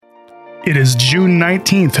It is June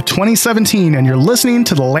 19th, 2017, and you're listening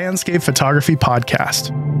to the Landscape Photography Podcast.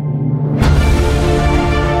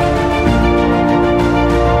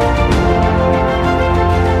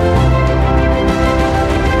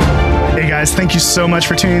 Hey guys, thank you so much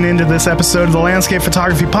for tuning into this episode of the Landscape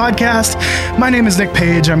Photography Podcast. My name is Nick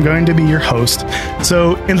Page. I'm going to be your host.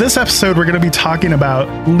 So in this episode, we're going to be talking about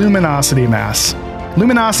luminosity masks.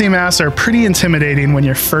 Luminosity masks are pretty intimidating when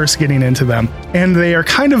you're first getting into them, and they are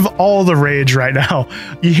kind of all the rage right now.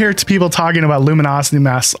 You hear people talking about luminosity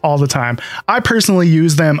masks all the time. I personally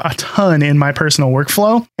use them a ton in my personal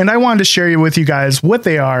workflow, and I wanted to share with you guys what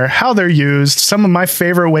they are, how they're used, some of my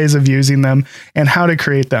favorite ways of using them, and how to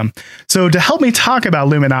create them. So to help me talk about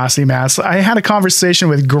luminosity masks, I had a conversation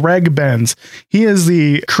with Greg Benz. He is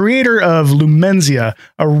the creator of Lumenzia,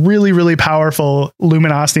 a really, really powerful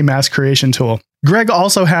luminosity mask creation tool. Greg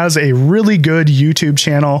also has a really good YouTube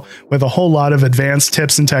channel with a whole lot of advanced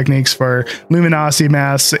tips and techniques for luminosity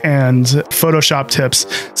masks and Photoshop tips.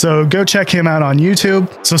 So go check him out on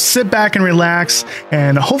YouTube. So sit back and relax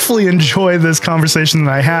and hopefully enjoy this conversation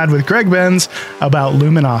that I had with Greg Benz about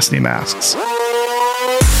luminosity masks.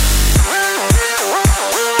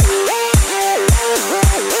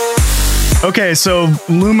 Okay, so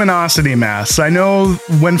luminosity masks. I know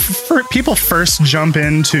when people first jump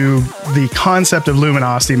into the concept of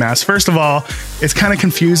luminosity masks, first of all, it's kind of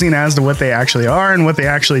confusing as to what they actually are and what they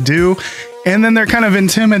actually do. And then they're kind of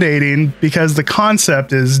intimidating because the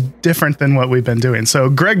concept is different than what we've been doing. So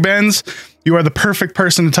Greg Benz, you are the perfect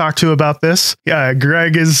person to talk to about this. Yeah,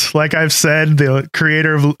 Greg is, like I've said, the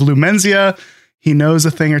creator of Lumenzia. He knows a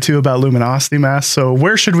thing or two about luminosity masks. So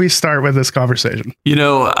where should we start with this conversation?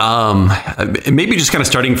 Maybe just kind of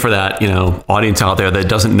starting for that, audience out there that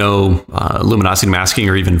doesn't know luminosity masking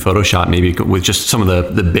or even Photoshop, maybe with just some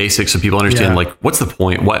of the basics so people understand, like, what's the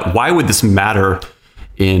point? Why would this matter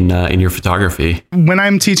in your photography? When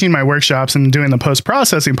I'm teaching my workshops and doing the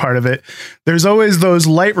post-processing part of it, there's always those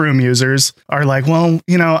Lightroom users are like, well,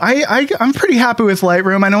 I'm pretty happy with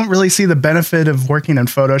Lightroom. I don't really see the benefit of working in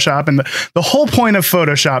Photoshop. And the whole point of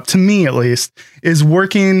Photoshop, to me at least, is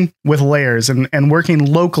working with layers and working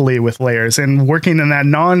locally with layers and working in that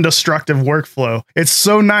non-destructive workflow. It's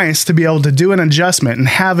so nice to be able to do an adjustment and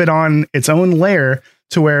have it on its own layer,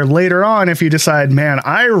 to where later on, if you decide, man,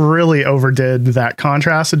 I really overdid that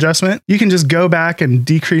contrast adjustment, you can just go back and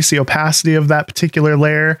decrease the opacity of that particular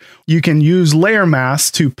layer. You can use layer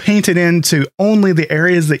masks to paint it into only the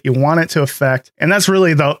areas that you want it to affect. And that's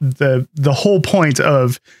really the whole point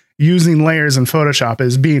of using layers in Photoshop,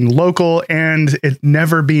 is being local and it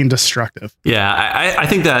never being destructive. Yeah, I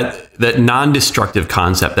think that non-destructive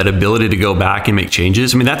concept, that ability to go back and make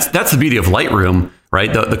changes, I mean, that's the beauty of Lightroom,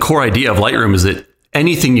 right? The core idea of Lightroom is that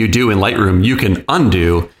anything you do in Lightroom, you can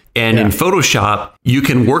undo. And in Photoshop, you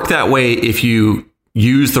can work that way if you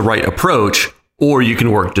use the right approach, or you can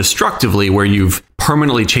work destructively where you've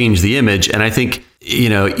permanently changed the image. And I think,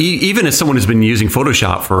 even as someone who's been using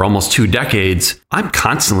Photoshop for almost 2 decades, I'm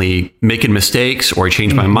constantly making mistakes, or I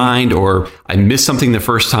change my mind, or I miss something the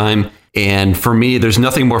first time. And for me, there's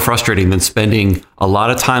nothing more frustrating than spending a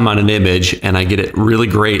lot of time on an image and I get it really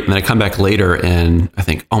great. And then I come back later and I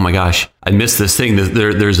think, oh my gosh, I missed this thing.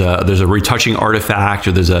 There's a retouching artifact,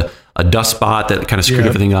 or there's a dust spot that kind of screwed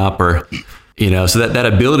everything up, or, so that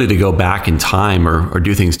ability to go back in time or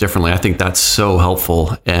do things differently, I think that's so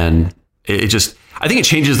helpful. And I think it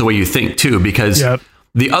changes the way you think too, because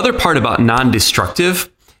the other part about non-destructive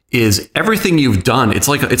is everything you've done. It's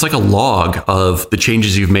like a log of the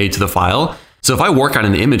changes you've made to the file. So if I work on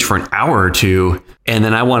an image for an hour or two, and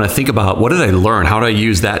then I want to think about, what did I learn? How do I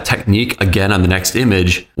use that technique again on the next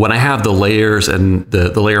image? When I have the layers and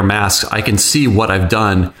the layer masks, I can see what I've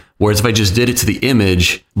done. Whereas if I just did it to the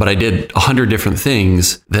image, but I did 100 different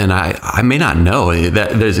things, then I may not know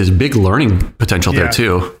that there's this big learning potential there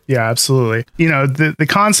too. Yeah, absolutely. The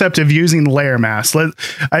concept of using layer masks,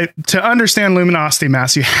 to understand luminosity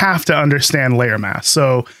masks, you have to understand layer masks.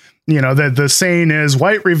 So, the saying is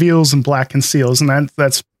white reveals and black conceals. And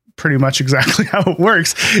that's pretty much exactly how it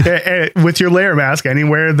works. With your layer mask,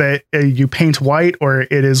 anywhere that you paint white or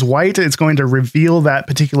it is white, it's going to reveal that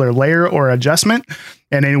particular layer or adjustment.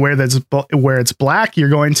 And anywhere where it's black, you're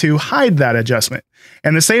going to hide that adjustment.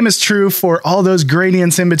 And the same is true for all those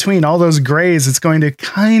gradients in between, all those grays. It's going to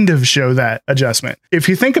kind of show that adjustment. If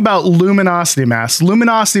you think about luminosity masks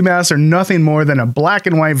are nothing more than a black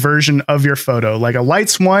and white version of your photo. Like a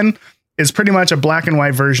Lights One is pretty much a black and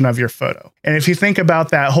white version of your photo. And if you think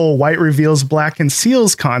about that whole white reveals, black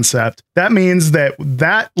conceals concept, that means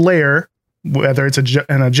that layer whether it's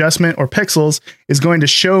an adjustment or pixels, is going to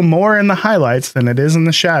show more in the highlights than it is in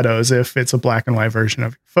the shadows if it's a black and white version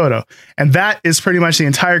of your photo. And that is pretty much the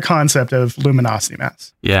entire concept of luminosity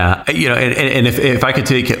masks. Yeah. And if I could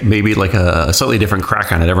take maybe like a slightly different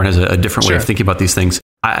crack on it, everyone has a different way of thinking about these things.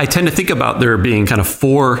 I tend to think about there being kind of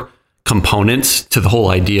 4 components to the whole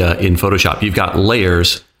idea in Photoshop. You've got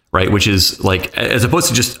layers, right? Which is like, as opposed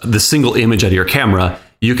to just the single image out of your camera,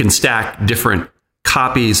 you can stack different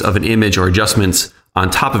copies of an image or adjustments on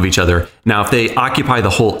top of each other. Now, if they occupy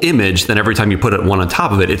the whole image, then every time you put it one on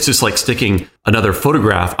top of it, it's just like sticking another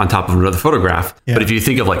photograph on top of another photograph. Yeah. But if you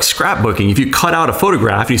think of like scrapbooking, if you cut out a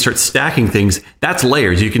photograph and you start stacking things, that's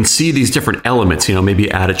layers. You can see these different elements,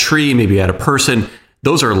 maybe add a tree, maybe add a person.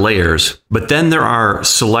 Those are layers. But then there are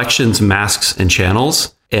selections, masks, and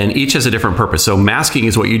channels, and each has a different purpose. So masking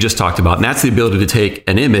is what you just talked about, and that's the ability to take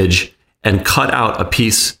an image and cut out a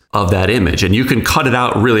piece of that image. And you can cut it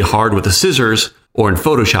out really hard with the scissors, or in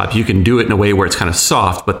Photoshop, you can do it in a way where it's kind of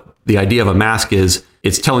soft. But the idea of a mask is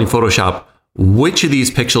it's telling Photoshop, which of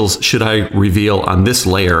these pixels should I reveal on this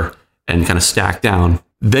layer and kind of stack down.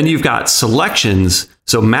 Then you've got selections.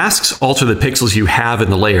 So masks alter the pixels you have in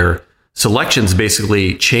the layer. Selections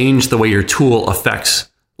basically change the way your tool affects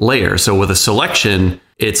layers. So with a selection,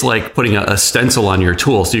 it's like putting a stencil on your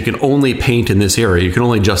tool. So you can only paint in this area. You can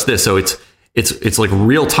only adjust this. So it's like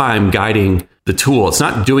real time guiding the tool. It's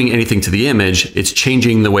not doing anything to the image. It's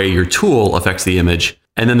changing the way your tool affects the image.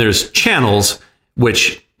 And then there's channels,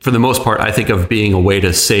 which for the most part, I think of being a way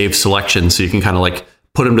to save selections. So you can kind of like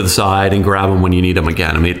put them to the side and grab them when you need them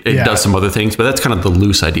again. I mean, it does some other things, but that's kind of the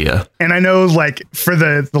loose idea. And I know, like, for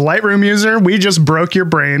the Lightroom user, we just broke your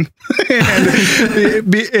brain. And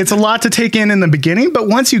it's a lot to take in the beginning, but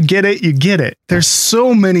once you get it, you get it. There's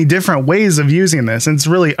so many different ways of using this, and it's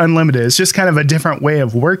really unlimited. It's just kind of a different way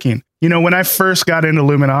of working. When I first got into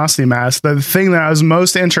luminosity masks, the thing that I was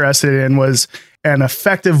most interested in was an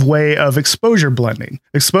effective way of exposure blending.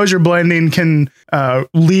 Exposure blending can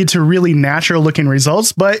lead to really natural looking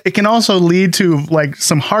results, but it can also lead to like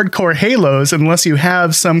some hardcore halos unless you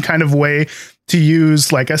have some kind of way to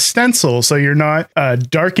use like a stencil. So you're not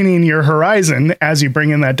darkening your horizon as you bring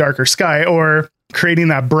in that darker sky, or creating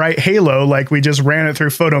that bright halo like we just ran it through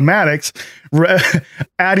Photomatix,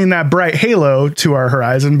 adding that bright halo to our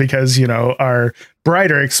horizon because, our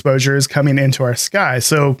brighter exposure is coming into our sky.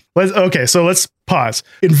 So let's pause.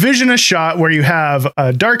 Envision a shot where you have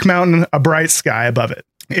a dark mountain, a bright sky above it.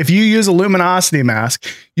 If you use a luminosity mask,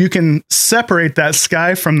 you can separate that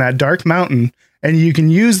sky from that dark mountain, and you can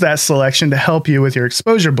use that selection to help you with your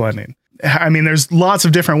exposure blending. I mean, there's lots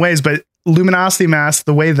of different ways, but luminosity masks,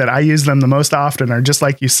 the way that I use them the most often are just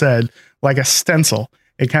like you said, like a stencil.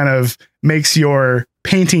 It kind of makes your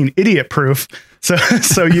painting idiot proof.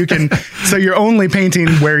 So you're only painting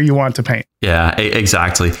where you want to paint. Yeah,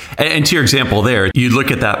 exactly. And to your example there, you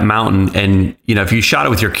look at that mountain and, if you shot it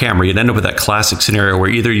with your camera, you'd end up with that classic scenario where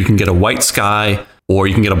either you can get a white sky or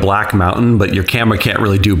you can get a black mountain, but your camera can't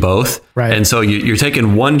really do both. Right. And so you're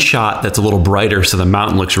taking one shot that's a little brighter, so the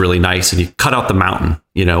mountain looks really nice, and you cut out the mountain,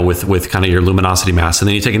 with kind of your luminosity mask. And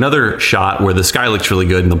then you take another shot where the sky looks really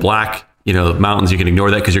good, and the black, the mountains, you can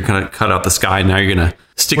ignore that because you're going to cut out the sky. And now you're going to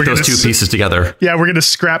stick those two pieces together. Yeah, we're going to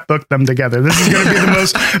scrapbook them together. This is going to be the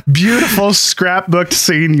most beautiful scrapbooked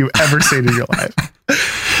scene you've ever seen in your life.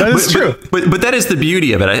 That is true. But that is the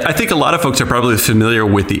beauty of it. I think a lot of folks are probably familiar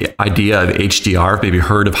with the idea of HDR, maybe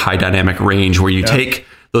heard of high dynamic range, where you take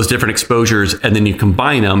those different exposures and then you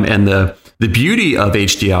combine them. And the beauty of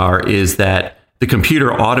HDR is that the computer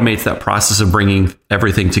automates that process of bringing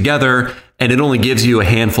everything together, and it only gives you a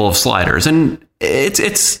handful of sliders. And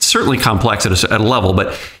it's certainly complex at a level,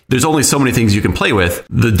 but there's only so many things you can play with.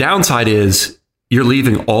 The downside is you're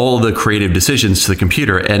leaving all the creative decisions to the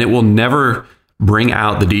computer, and it will never bring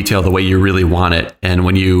out the detail the way you really want it. And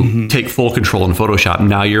when you take full control in Photoshop,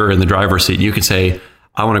 now you're in the driver's seat. You can say,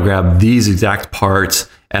 I want to grab these exact parts,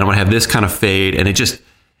 and I want to have this kind of fade. And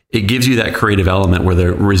it gives you that creative element where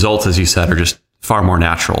the results, as you said, are just far more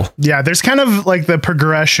natural. Yeah, there's kind of like the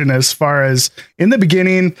progression as far as in the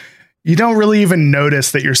beginning, you don't really even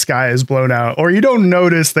notice that your sky is blown out, or you don't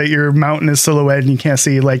notice that your mountain is silhouetted and you can't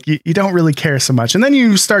see, like you don't really care so much. And then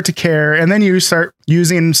you start to care, and then you start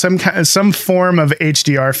using some form of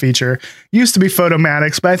HDR feature. Used to be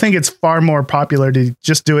Photomatix, but I think it's far more popular to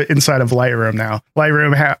just do it inside of Lightroom now.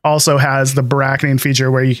 Lightroom also has the bracketing feature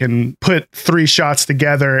where you can put 3 shots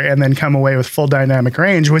together and then come away with full dynamic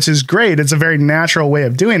range, which is great. It's a very natural way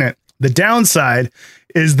of doing it. The downside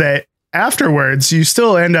is that afterwards, you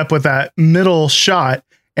still end up with that middle shot,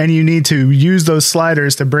 and you need to use those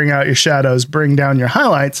sliders to bring out your shadows, bring down your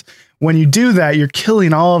highlights, when you do that, you're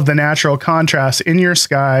killing all of the natural contrast in your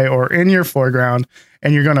sky or in your foreground,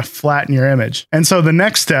 and you're going to flatten your image. And so the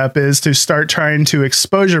next step is to start trying to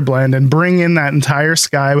exposure blend and bring in that entire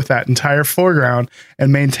sky with that entire foreground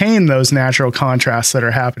and maintain those natural contrasts that are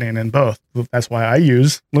happening in both. That's why I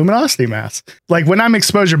use luminosity masks. Like when I'm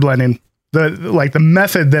exposure blending, the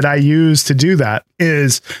method that I use to do that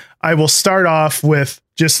is I will start off with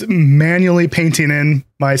just manually painting in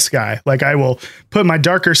my sky. Like I will put my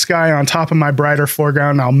darker sky on top of my brighter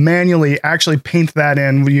foreground. And I'll manually actually paint that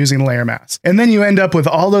in using layer masks. And then you end up with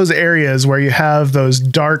all those areas where you have those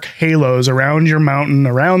dark halos around your mountain,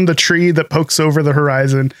 around the tree that pokes over the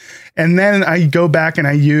horizon. And then I go back and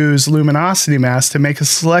I use luminosity masks to make a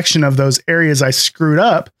selection of those areas I screwed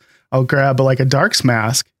up. I'll grab like a darks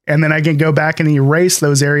mask, and then I can go back and erase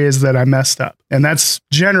those areas that I messed up. And that's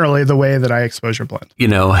generally the way that I exposure blend. You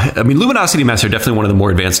know, I mean, luminosity masks are definitely one of the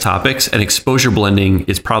more advanced topics, and exposure blending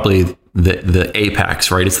is probably the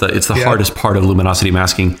apex, right? It's the hardest part of luminosity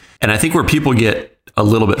masking. And I think where people get a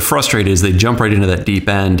little bit frustrated is they jump right into that deep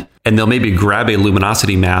end, and they'll maybe grab a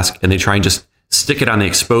luminosity mask and they try and just stick it on the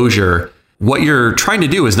exposure. What you're trying to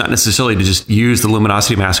do is not necessarily to just use the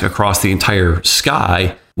luminosity mask across the entire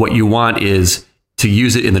sky. What you want is to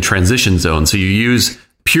use it in the transition zone. So you use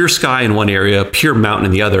pure sky in one area, pure mountain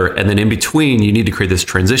in the other, and then in between you need to create this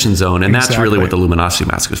transition zone. And that's really what the luminosity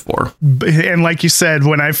mask is for. And like you said,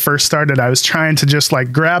 when I first started, I was trying to just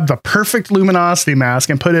like grab the perfect luminosity mask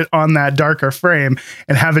and put it on that darker frame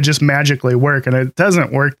and have it just magically work. And it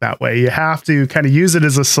doesn't work that way. You have to kind of use it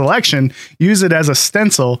as a selection, use it as a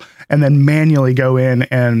stencil, and then manually go in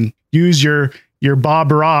and use your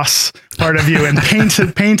Bob Ross part of you and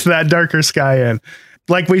paint that darker sky in.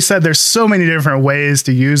 Like we said, there's so many different ways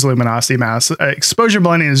to use luminosity masks. Exposure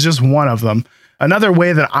blending is just one of them. Another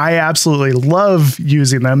way that I absolutely love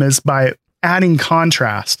using them is by adding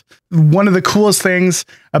contrast. One of the coolest things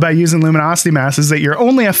about using luminosity masks is that you're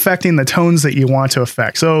only affecting the tones that you want to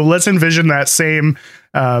affect. So let's envision that same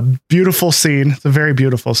beautiful scene. It's a very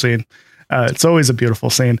beautiful scene. It's always a beautiful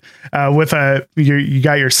scene with you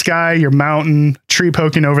got your sky, your mountain, tree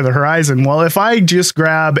poking over the horizon. Well, if I just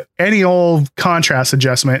grab any old contrast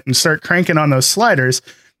adjustment and start cranking on those sliders,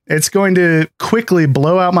 it's going to quickly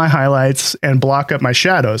blow out my highlights and block up my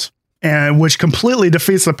shadows, and which completely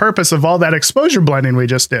defeats the purpose of all that exposure blending we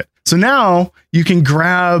just did. So now you can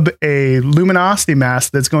grab a luminosity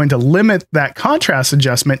mask that's going to limit that contrast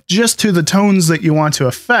adjustment just to the tones that you want to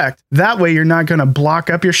affect. That way you're not going to block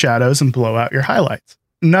up your shadows and blow out your highlights.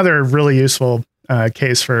 Another really useful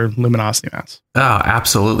case for luminosity masks. Oh,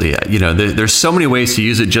 absolutely. You know, there's so many ways to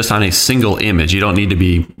use it just on a single image. You don't need to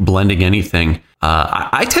be blending anything.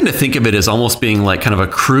 I tend to think of it as almost being like kind of a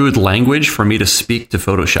crude language for me to speak to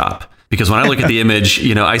Photoshop. Because when I look at the image,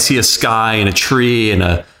 you know, I see a sky and a tree and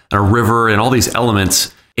a river and all these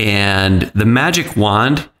elements. And the magic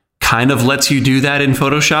wand kind of lets you do that in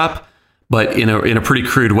Photoshop, but in a pretty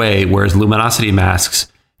crude way, whereas luminosity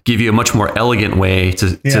masks give you a much more elegant way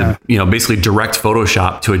to you know, basically direct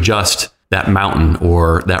Photoshop to adjust that mountain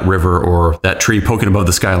or that river or that tree poking above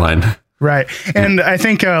the skyline. Right. And I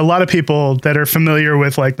think a lot of people that are familiar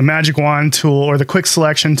with like the magic wand tool or the quick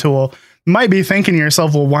selection tool might be thinking to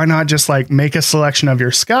yourself, well, why not just like make a selection of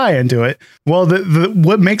your sky and do it? Well,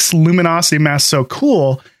 what makes luminosity masks so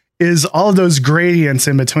cool is all of those gradients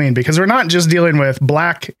in between, because we're not just dealing with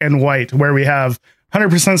black and white where we have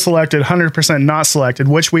 100% selected, 100% not selected,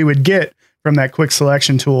 which we would get from that quick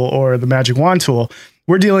selection tool or the magic wand tool.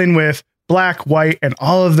 We're dealing with black, white, and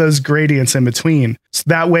all of those gradients in between. So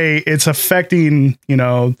that way it's affecting, you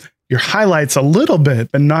know, your highlights a little bit,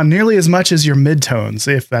 but not nearly as much as your midtones.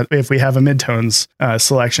 If we have a midtones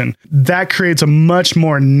selection, that creates a much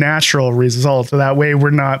more natural result. That way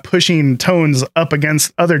we're not pushing tones up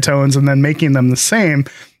against other tones and then making them the same.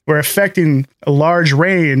 We're affecting a large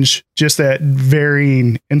range just at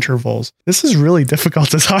varying intervals. This is really difficult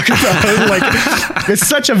to talk about. Like, it's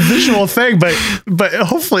such a visual thing, but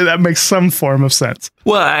hopefully that makes some form of sense.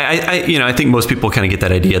 Well, I think most people kind of get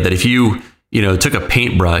that idea that if you took a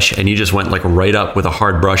paintbrush and you just went like right up with a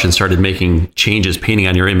hard brush and started making changes, painting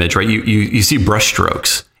on your image, right? You see brush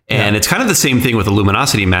strokes, and it's kind of the same thing with a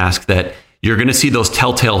luminosity mask, that you're going to see those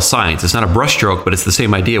telltale signs. It's not a brush stroke, but it's the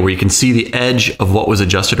same idea where you can see the edge of what was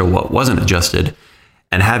adjusted or what wasn't adjusted.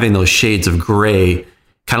 And having those shades of gray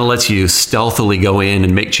kind of lets you stealthily go in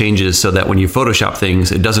and make changes so that when you Photoshop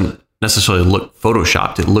things, it doesn't necessarily look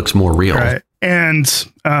Photoshopped. It looks more real. Right. And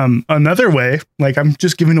another way, like I'm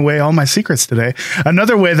just giving away all my secrets today.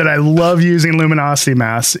 Another way that I love using luminosity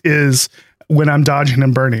masks is when I'm dodging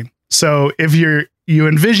and burning. So if you're you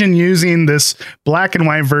envision using this black and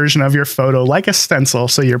white version of your photo like a stencil.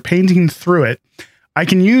 So you're painting through it. I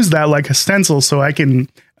can use that like a stencil so I can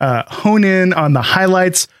hone in on the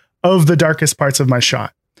highlights of the darkest parts of my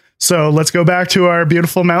shot. So let's go back to our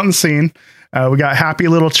beautiful mountain scene. We got happy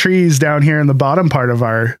little trees down here in the bottom part of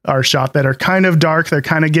our shot that are kind of dark. They're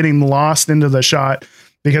kind of getting lost into the shot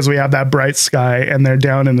because we have that bright sky and they're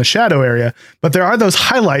down in the shadow area. But there are those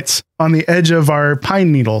highlights on the edge of our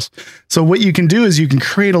pine needles. So what you can do is you can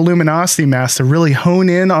create a luminosity mask to really hone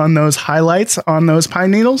in on those highlights on those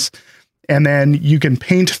pine needles. And then you can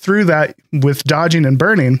paint through that with dodging and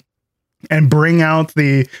burning and bring out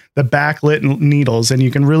the backlit needles. And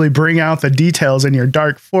you can really bring out the details in your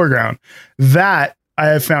dark foreground. That I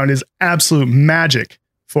have found is absolute magic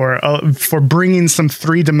for bringing some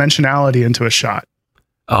three-dimensionality into a shot.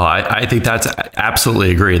 Oh, I think that's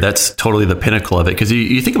absolutely agree. That's totally the pinnacle of it. Because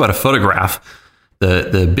you think about a photograph,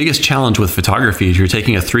 the biggest challenge with photography is you're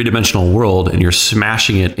taking a three-dimensional world and you're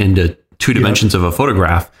smashing it into two dimensions of a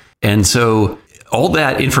photograph. And so all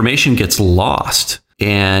that information gets lost.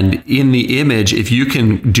 And in the image, if you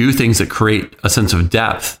can do things that create a sense of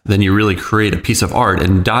depth, then you really create a piece of art.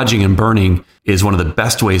 And dodging and burning is one of the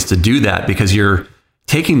best ways to do that, because you're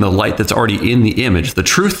taking the light that's already in the image, the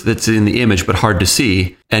truth that's in the image, but hard to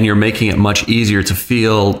see, and you're making it much easier to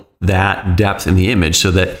feel that depth in the image,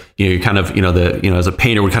 so that you kind of as a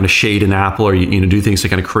painter would kind of shade an apple, or do things to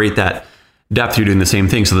kind of create that depth. You're doing the same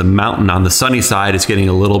thing. So the mountain on the sunny side is getting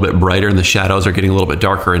a little bit brighter, and the shadows are getting a little bit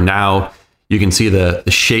darker, and now you can see the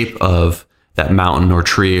shape of that mountain or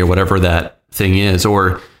tree or whatever that thing is.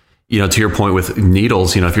 Or to your point with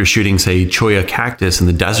needles, if you're shooting, say, cholla cactus in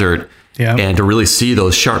the desert. Yeah. And to really see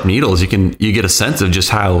those sharp needles, you get a sense of just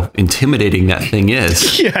how intimidating that thing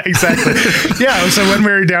is. Yeah, exactly. Yeah. So when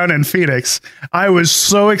we were down in Phoenix, I was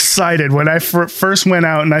so excited when I first went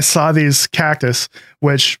out and I saw these cactus,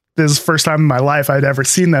 which this is the first time in my life I'd ever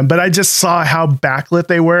seen them, but I just saw how backlit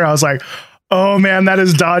they were. I was like, oh man, that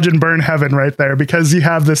is dodge and burn heaven right there, because you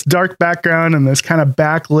have this dark background and this kind of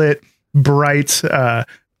backlit, bright,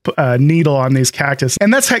 needle on these cactus.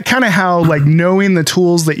 And that's kind of how, like, knowing the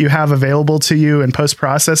tools that you have available to you in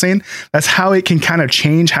post-processing, that's how it can kind of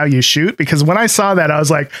change how you shoot. Because when I saw that, I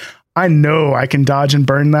was like, I know I can dodge and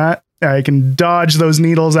burn that. I can dodge those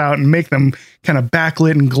needles out and make them kind of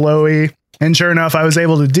backlit and glowy. And sure enough, I was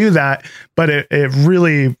able to do that. But it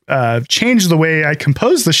really changed the way I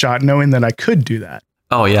composed the shot, knowing that I could do that.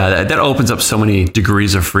 Oh, yeah. That opens up so many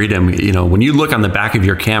degrees of freedom. When you look on the back of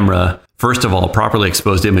your camera, first of all, a properly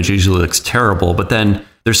exposed image usually looks terrible. But then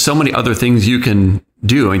there's so many other things you can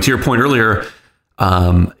do. And to your point earlier,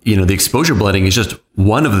 the exposure blending is just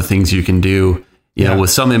one of the things you can do. With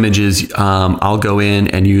some images, I'll go in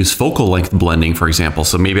and use focal length blending, for example.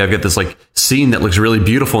 So maybe I've got this like scene that looks really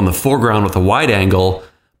beautiful in the foreground with a wide angle,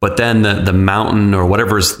 but then the mountain or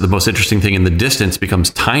whatever is the most interesting thing in the distance becomes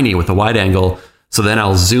tiny with a wide angle. So then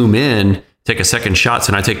I'll zoom in, take a second shot.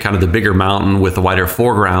 So I take kind of the bigger mountain with the wider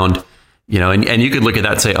foreground, and you could look at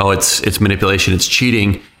that and say, oh, it's manipulation, it's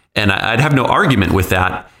cheating. And I'd have no argument with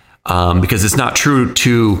that, because it's not true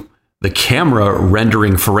to the camera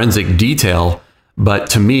rendering forensic detail. But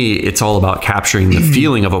to me, it's all about capturing the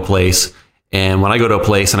feeling of a place. And when I go to a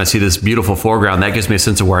place and I see this beautiful foreground, that gives me a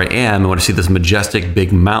sense of where I am. And when I see this majestic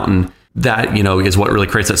big mountain, that, is what really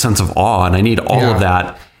creates that sense of awe. And I need all of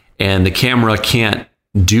that. And the camera can't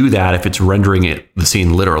do that if it's rendering the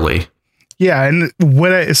scene literally. Yeah. And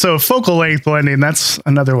so focal length blending, that's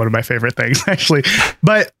another one of my favorite things, actually.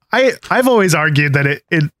 But I've always argued that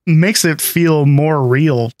it makes it feel more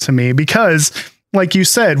real to me, because like you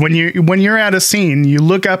said, when you're at a scene, you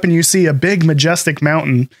look up and you see a big majestic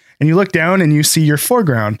mountain, and you look down and you see your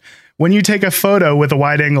foreground. When you take a photo with a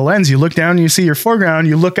wide angle lens, you look down and you see your foreground,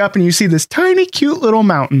 you look up and you see this tiny, cute little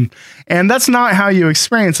mountain. And that's not how you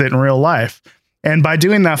experience it in real life. And by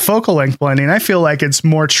doing that focal length blending, I feel like it's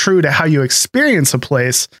more true to how you experience a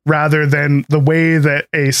place rather than the way that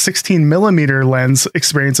a 16 millimeter lens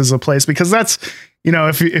experiences a place. Because that's,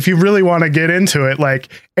 if you really want to get into it,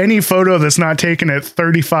 like any photo that's not taken at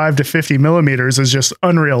 35 to 50 millimeters is just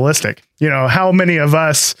unrealistic. How many of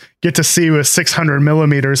us get to see with 600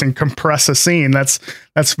 millimeters and compress a scene? That's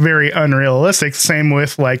very unrealistic. Same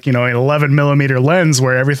with like, an 11 millimeter lens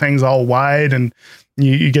where everything's all wide and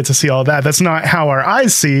you get to see all that. That's not how our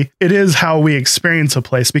eyes see. It is how we experience a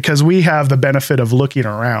place, because we have the benefit of looking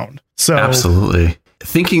around. So absolutely.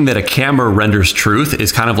 Thinking that a camera renders truth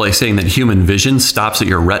is kind of like saying that human vision stops at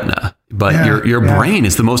your retina, but your brain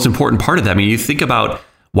is the most important part of that. I mean, you think about,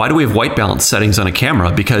 why do we have white balance settings on a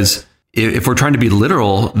camera? Because if we're trying to be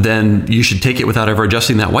literal, then you should take it without ever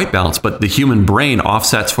adjusting that white balance. But the human brain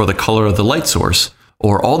offsets for the color of the light source,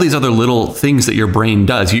 or all these other little things that your brain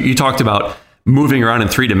does. You talked about moving around in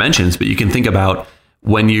 3 dimensions, but you can think about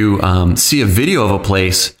when you see a video of a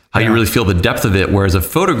place, how you really feel the depth of it. Whereas a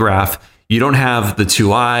photograph, you don't have the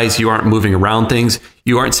 2 eyes, you aren't moving around things,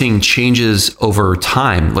 you aren't seeing changes over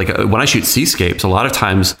time. Like when I shoot seascapes, a lot of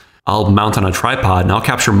times I'll mount on a tripod and I'll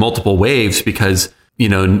capture multiple waves because, you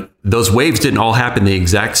know, those waves didn't all happen the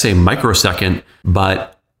exact same microsecond,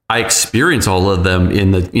 but I experience all of them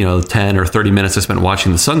in the, 10 or 30 minutes I spent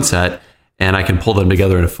watching the sunset, and I can pull them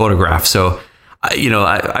together in a photograph. So,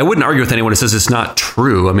 I wouldn't argue with anyone who says it's not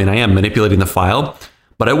true. I mean, I am manipulating the file,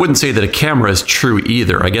 but I wouldn't say that a camera is true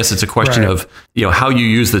either. I guess it's a question of, how you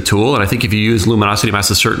use the tool. And I think if you use luminosity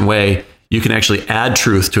masks a certain way, you can actually add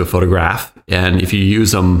truth to a photograph. And if you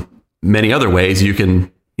use them many other ways, you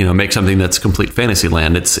can, make something that's complete fantasy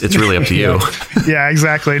land. It's really up to you. Yeah,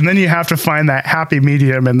 exactly. And then you have to find that happy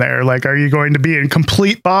medium in there. Like, are you going to be in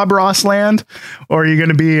complete Bob Ross land, or are you going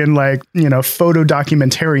to be in photo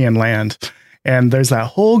documentarian land? And there's that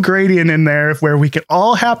whole gradient in there where we can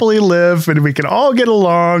all happily live and we can all get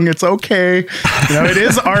along. It's okay. It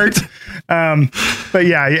is art. But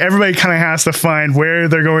yeah, everybody kind of has to find where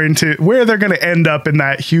they're going to end up in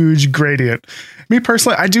that huge gradient. Me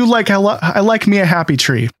personally, I like me a happy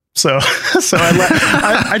tree. So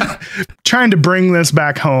I trying to bring this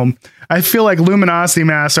back home. I feel like luminosity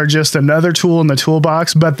masks are just another tool in the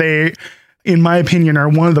toolbox, but they, in my opinion, are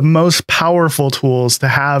one of the most powerful tools to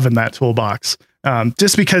have in that toolbox.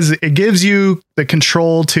 Just because it gives you the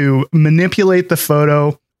control to manipulate the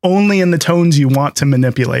photo only in the tones you want to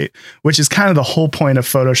manipulate, which is kind of the whole point of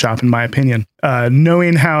Photoshop, in my opinion.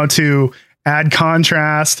 Knowing how to add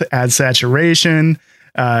contrast, add saturation,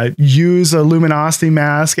 use a luminosity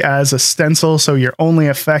mask as a stencil so you're only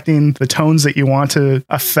affecting the tones that you want to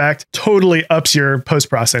affect, totally ups your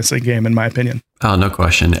post-processing game, in my opinion. Oh, no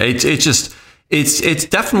question. It's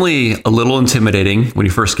definitely a little intimidating when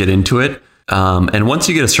you first get into it. And once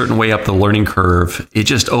you get a certain way up the learning curve, it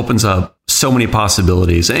just opens up so many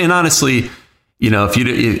possibilities. And honestly,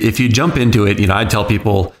 if you jump into it, I'd tell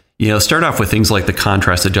people, start off with things like the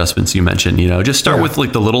contrast adjustments you mentioned, just start with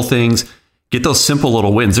like the little things, get those simple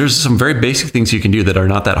little wins. There's some very basic things you can do that are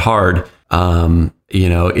not that hard.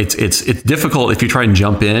 It's difficult if you try and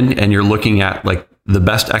jump in and you're looking at like the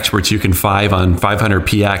best experts you can find on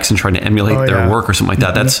 500px and trying to emulate their work or something like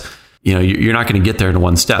that. That's, you're not going to get there in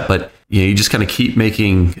one step, but you just kind of keep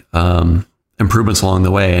making improvements along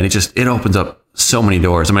the way. And it opens up so many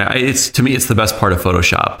doors. I mean, to me, it's the best part of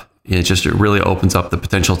Photoshop. It really opens up the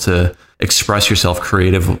potential to express yourself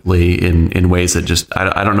creatively in ways that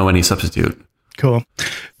I don't know any substitute. Cool.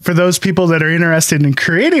 For those people that are interested in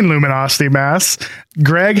creating luminosity masks,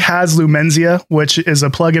 Greg has Lumenzia, which is a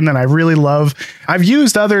plugin that I really love. I've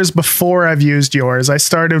used others before I've used yours. I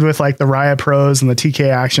started with like the Raya Pros and the TK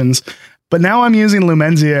Actions, but now I'm using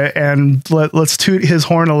Lumenzia, and let's toot his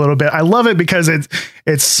horn a little bit. I love it because it's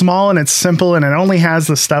small and it's simple, and it only has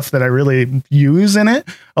the stuff that I really use in it.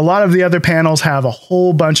 A lot of the other panels have a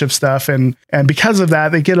whole bunch of stuff, and because of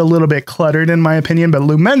that, they get a little bit cluttered, in my opinion. But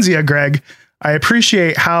Lumenzia, Greg, I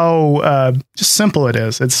appreciate how just simple it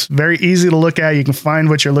is. It's very easy to look at. You can find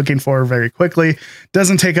what you're looking for very quickly.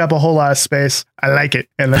 Doesn't take up a whole lot of space. I like it.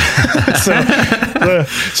 And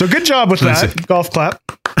so good job with that. Golf clap.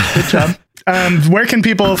 Good job. Where can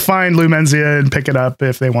people find Lumenzia and pick it up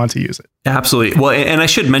if they want to use it? Absolutely. Well, and I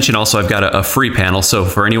should mention also, I've got a free panel. So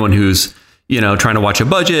for anyone who's, trying to watch a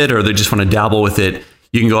budget, or they just want to dabble with it,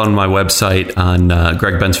 you can go on my website on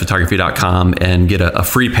gregbenzphotography.com and get a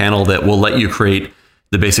free panel that will let you create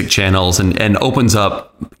the basic channels and opens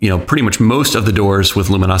up, pretty much most of the doors with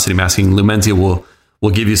luminosity masking. Lumenzia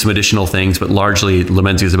will give you some additional things, but largely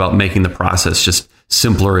Lumenzia is about making the process just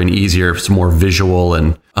simpler and easier. It's more visual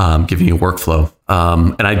and giving you workflow.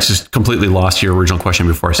 And I just completely lost your original question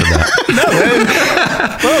before I said that.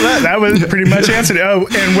 Well, that was pretty much answered. Oh,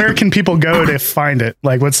 and where can people go to find it?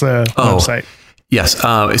 Like, what's the website? Yes.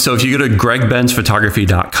 So if you go to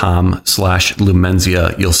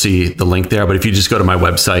gregbenzphotography.com/Lumenzia, you'll see the link there. But if you just go to my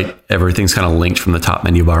website, everything's kind of linked from the top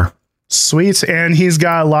menu bar. Sweet. And he's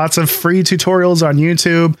got lots of free tutorials on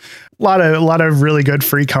YouTube, a lot of really good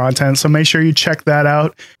free content. So make sure you check that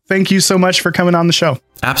out. Thank you so much for coming on the show.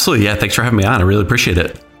 Absolutely. Yeah. Thanks for having me on. I really appreciate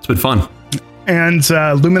it. It's been fun. And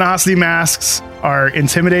luminosity masks are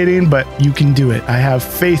intimidating, but you can do it. I have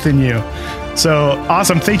faith in you. So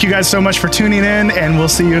awesome. Thank you guys so much for tuning in, and we'll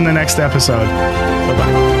see you in the next episode.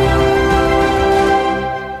 Bye-bye.